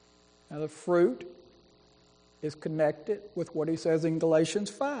 Now the fruit is connected with what he says in Galatians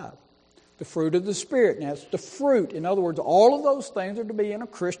 5. The fruit of the Spirit. Now it's the fruit. In other words, all of those things are to be in a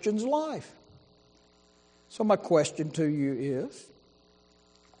Christian's life. So my question to you is,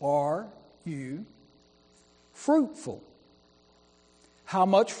 are you fruitful? How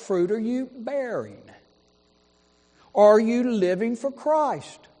much fruit are you bearing? Are you living for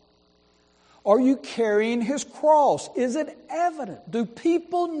Christ? Are you carrying His cross? Is it evident? Do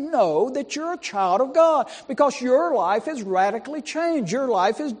people know that you're a child of God? Because your life is radically changed. Your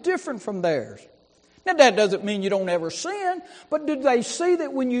life is different from theirs. Now, that doesn't mean you don't ever sin, but do they see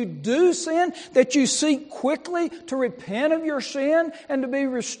that when you do sin, that you seek quickly to repent of your sin and to be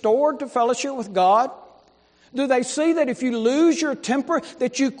restored to fellowship with God? Do they see that if you lose your temper,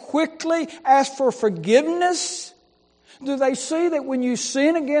 that you quickly ask for forgiveness? Do they see that when you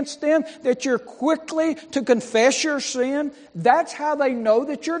sin against them, that you're quickly to confess your sin? That's how they know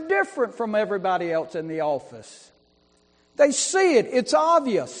that you're different from everybody else in the office. They see it. It's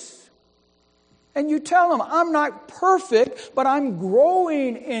obvious. And you tell them, I'm not perfect, but I'm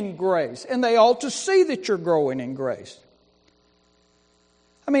growing in grace. And they ought to see that you're growing in grace.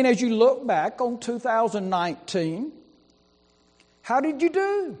 I mean, as you look back on 2019, how did you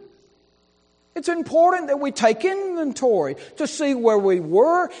do? It's important that we take inventory to see where we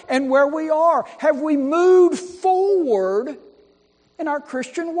were and where we are. Have we moved forward in our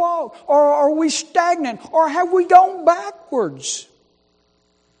Christian walk? Or are we stagnant? Or have we gone backwards?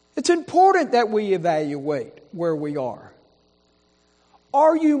 It's important that we evaluate where we are.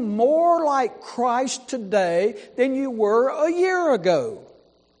 Are you more like Christ today than you were a year ago?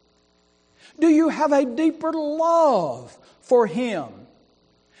 Do you have a deeper love for Him?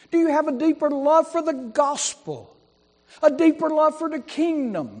 Do you have a deeper love for the gospel? A deeper love for the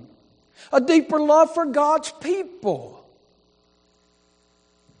kingdom? A deeper love for God's people?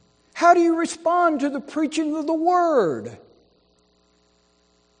 How do you respond to the preaching of the Word?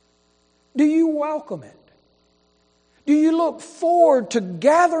 Do you welcome it? Do you look forward to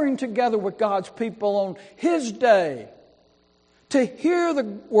gathering together with God's people on His day to hear the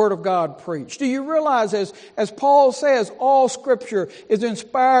Word of God preached? Do you realize, as Paul says, all Scripture is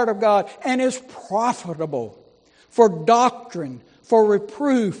inspired of God and is profitable for doctrine, for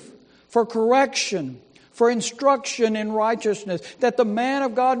reproof, for correction, for instruction in righteousness, that the man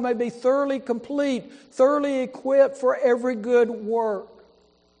of God may be thoroughly complete, thoroughly equipped for every good work?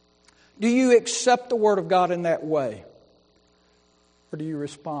 Do you accept the Word of God in that way? Or do you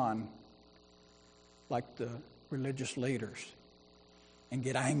respond like the religious leaders and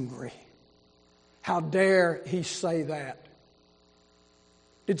get angry? How dare he say that?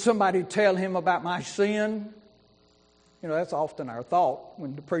 Did somebody tell him about my sin? You know, that's often our thought.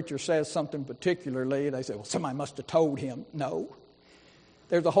 When the preacher says something particularly, they say, well, somebody must have told him. No.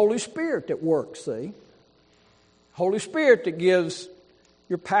 There's the Holy Spirit that works, see? Holy Spirit that gives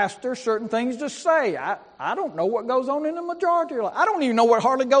your pastor certain things to say. I don't know what goes on in the majority of your life. I don't even know what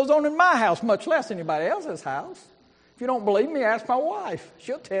hardly goes on in my house, much less anybody else's house. If you don't believe me, ask my wife.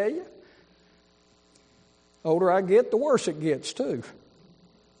 She'll tell you. The older I get, the worse it gets too.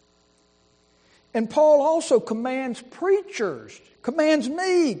 And Paul also commands preachers, commands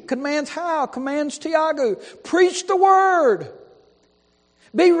me, commands Hal, commands Tiago, preach the Word.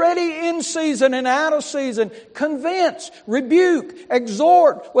 Be ready in season and out of season. Convince, rebuke,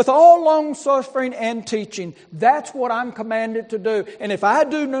 exhort with all long suffering and teaching. That's what I'm commanded to do. And if I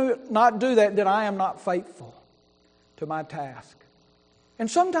do not do that, then I am not faithful to my task. And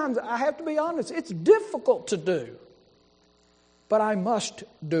sometimes I have to be honest, it's difficult to do. But I must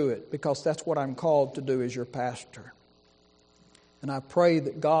do it because that's what I'm called to do as your pastor. And I pray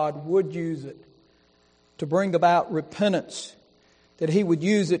that God would use it to bring about repentance, that He would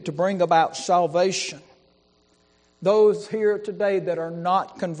use it to bring about salvation. Those here today that are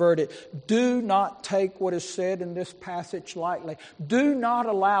not converted, do not take what is said in this passage lightly. Do not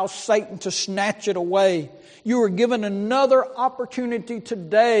allow Satan to snatch it away. You are given another opportunity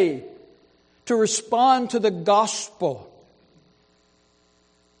today to respond to the gospel.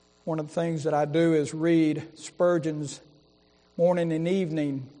 One of the things that I do is read Spurgeon's Morning and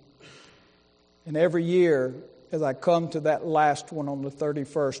Evening. And every year, as I come to that last one on the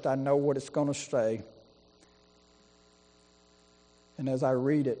 31st, I know what it's going to say. And as I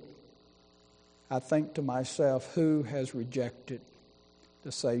read it, I think to myself, who has rejected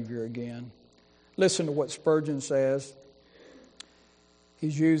the Savior again? Listen to what Spurgeon says.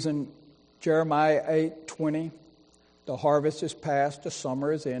 He's using Jeremiah 8:20. The harvest is past, the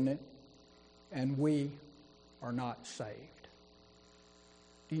summer is in it, and we are not saved.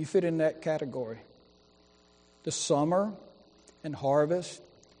 Do you fit in that category? The summer and harvest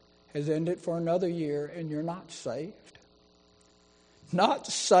has ended for another year, and you're not saved. Not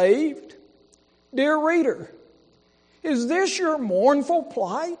saved? Dear reader, is this your mournful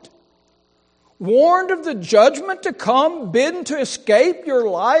plight? Warned of the judgment to come, bidden to escape your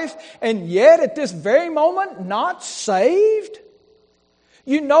life, and yet at this very moment not saved?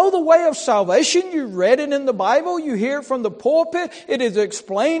 You know the way of salvation. You read it in the Bible. You hear it from the pulpit. It is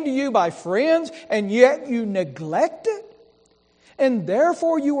explained to you by friends, and yet you neglect it. And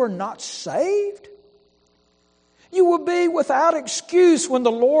therefore you are not saved. You will be without excuse when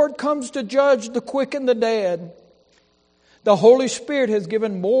the Lord comes to judge the quick and the dead. The Holy Spirit has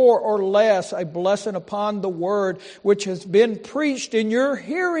given more or less a blessing upon the word which has been preached in your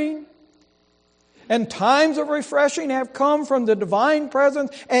hearing. And times of refreshing have come from the divine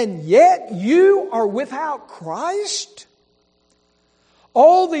presence, and yet you are without Christ.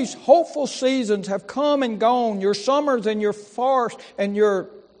 All these hopeful seasons have come and gone. Your summers and your forests and your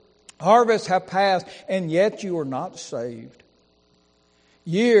harvests have passed, and yet you are not saved.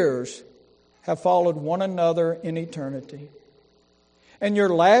 Years have followed one another in eternity. And your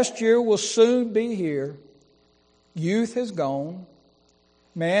last year will soon be here. Youth is gone.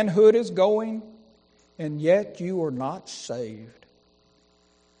 Manhood is going. And yet you are not saved.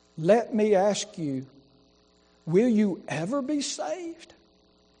 Let me ask you, will you ever be saved?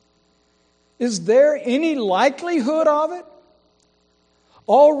 Is there any likelihood of it?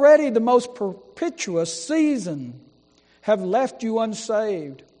 Already the most propitious season have left you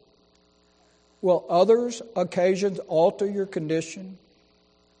unsaved. Will others' occasions alter your condition?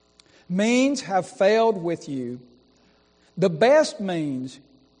 Means have failed with you. The best means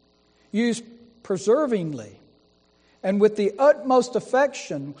used perseveringly and with the utmost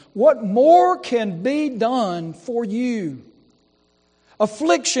affection. What more can be done for you?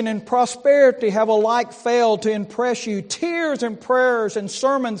 Affliction and prosperity have alike failed to impress you. Tears and prayers and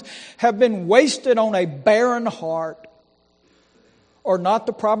sermons have been wasted on a barren heart. Or not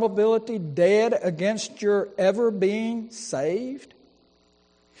the probability dead against your ever being saved?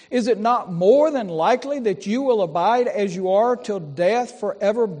 Is it not more than likely that you will abide as you are till death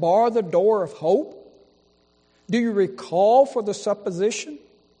forever bar the door of hope? Do you recall for the supposition?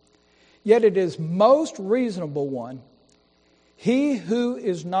 Yet it is most reasonable one. He who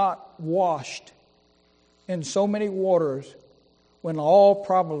is not washed in so many waters will all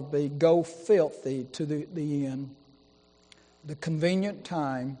probably go filthy to the end. The convenient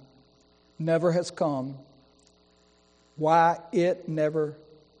time never has come. Why it never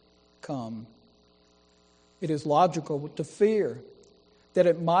come? It is logical to fear that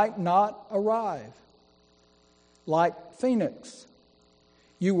it might not arrive. Like Phoenix,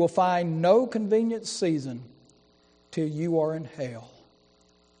 you will find no convenient season till you are in hell.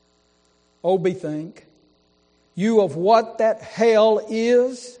 Oh, bethink you of what that hell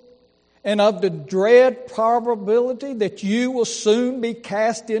is, and of the dread probability that you will soon be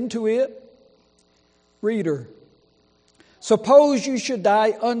cast into it. Reader, suppose you should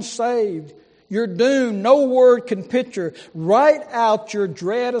die unsaved. Your doom no word can picture. Write out your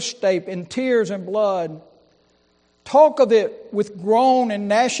dread escape in tears and blood. Talk of it with groan and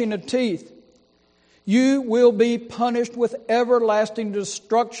gnashing of teeth. You will be punished with everlasting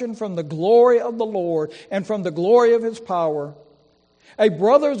destruction from the glory of the Lord and from the glory of His power. A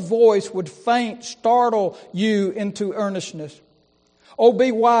brother's voice would faint startle you into earnestness. Oh,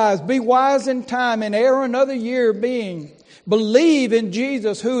 be wise in time, and ere another year being. Believe in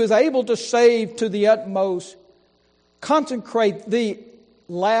Jesus, who is able to save to the utmost. Consecrate the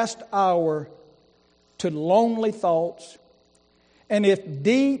last hour to lonely thoughts. And if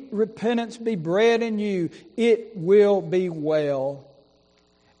deep repentance be bred in you, it will be well.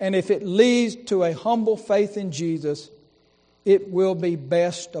 And if it leads to a humble faith in Jesus, it will be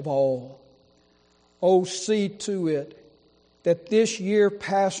best of all. Oh, see to it that this year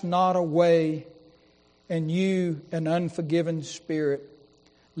pass not away, and you an unforgiven spirit.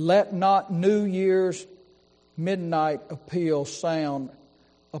 Let not New Year's midnight appeal sound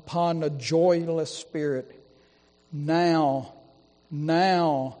upon a joyless spirit. Now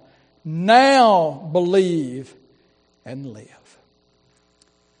believe and live.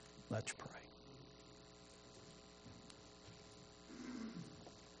 Let's pray.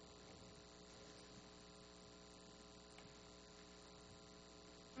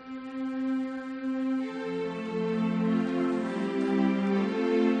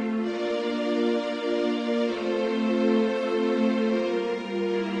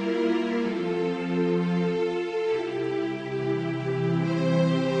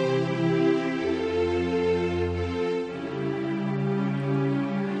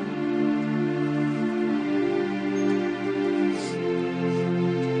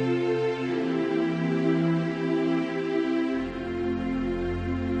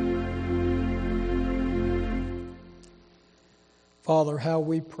 Father, how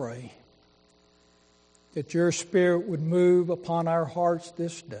we pray that your Spirit would move upon our hearts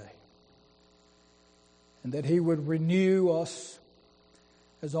this day, and that He would renew us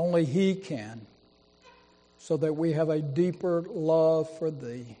as only He can, so that we have a deeper love for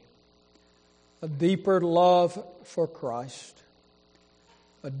Thee, a deeper love for Christ,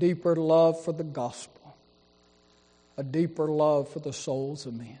 a deeper love for the gospel, a deeper love for the souls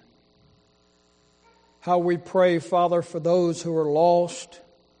of men. How we pray, Father, for those who are lost,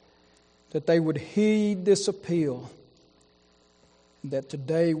 that they would heed this appeal, and that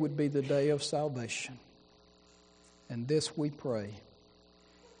today would be the day of salvation. And this we pray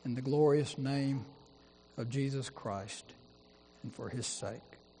in the glorious name of Jesus Christ and for His sake.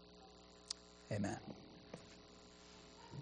 Amen.